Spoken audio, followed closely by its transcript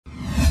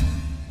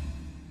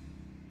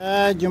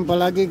Jumpa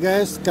lagi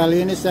guys,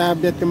 kali ini saya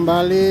update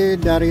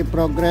kembali dari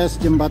progres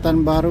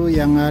jembatan baru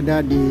yang ada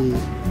di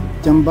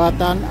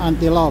Jembatan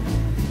Antilope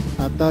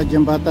atau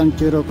Jembatan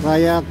Curug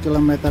Raya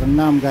kilometer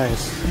 6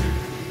 guys.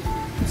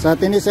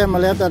 Saat ini saya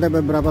melihat ada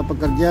beberapa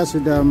pekerja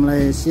sudah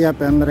mulai siap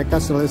ya,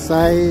 mereka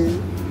selesai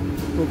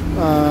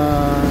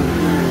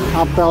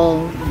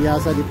apel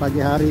biasa di pagi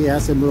hari ya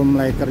sebelum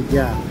mulai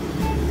kerja.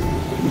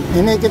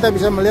 Ini kita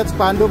bisa melihat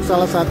spanduk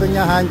salah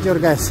satunya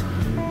hancur guys.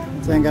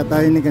 Saya nggak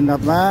tahu ini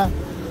kenapa.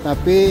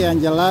 Tapi yang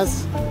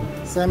jelas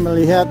saya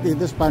melihat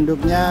itu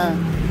spanduknya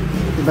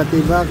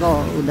tiba-tiba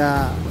kok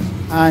udah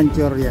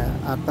hancur ya,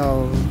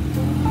 atau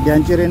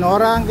dihancurin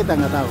orang, kita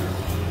nggak tahu.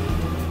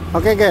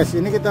 Oke guys,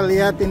 ini kita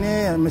lihat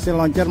ini mesin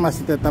launcher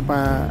masih tetap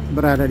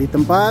berada di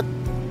tempat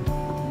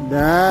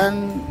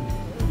dan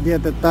dia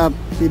tetap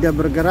tidak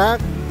bergerak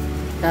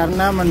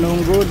karena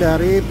menunggu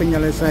dari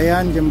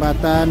penyelesaian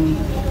jembatan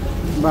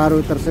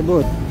baru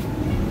tersebut.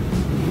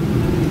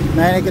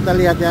 Nah, ini kita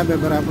lihat ya,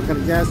 beberapa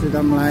pekerja sudah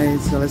mulai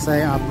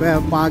selesai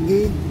apel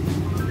pagi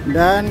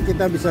dan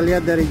kita bisa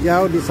lihat dari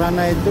jauh di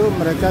sana itu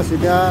mereka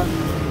sudah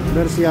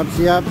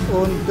bersiap-siap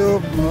untuk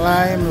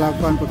mulai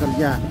melakukan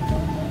pekerjaan.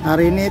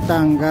 Hari ini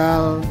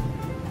tanggal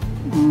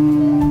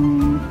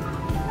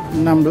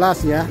 16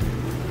 ya.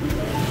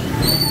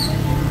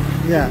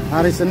 Ya,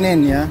 hari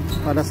Senin ya.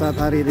 Pada saat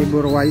hari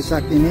libur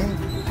Waisak ini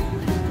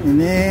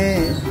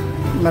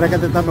mereka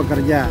tetap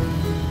bekerja.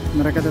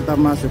 Mereka tetap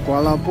masuk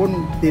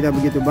walaupun tidak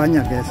begitu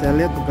banyak ya. Saya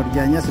lihat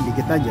pekerjaannya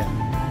sedikit aja.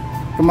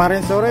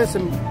 Kemarin sore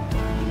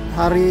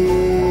hari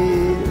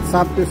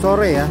Sabtu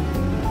sore ya,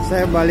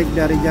 saya balik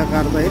dari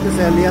Jakarta itu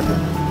saya lihat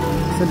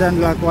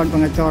sedang dilakukan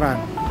pengecoran.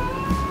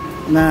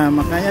 Nah,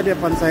 makanya di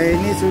depan saya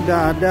ini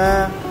sudah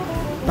ada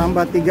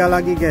tambah 3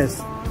 lagi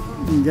guys.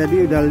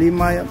 Jadi udah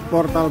 5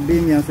 portal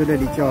beam yang sudah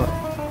dicor.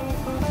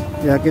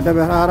 Ya, kita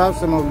berharap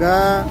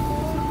semoga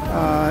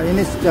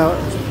ini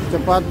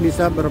cepat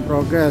bisa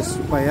berprogres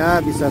supaya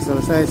bisa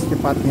selesai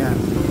secepatnya.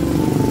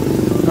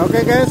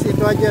 Oke guys,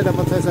 itu aja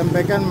dapat saya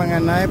sampaikan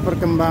mengenai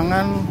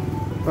perkembangan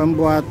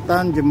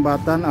pembuatan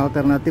jembatan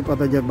alternatif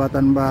atau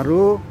jembatan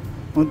baru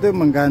untuk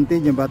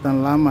mengganti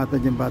jembatan lama atau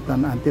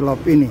jembatan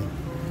Antilope ini.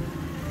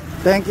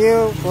 Thank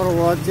you for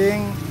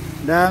watching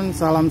dan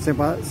salam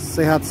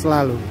sehat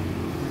selalu.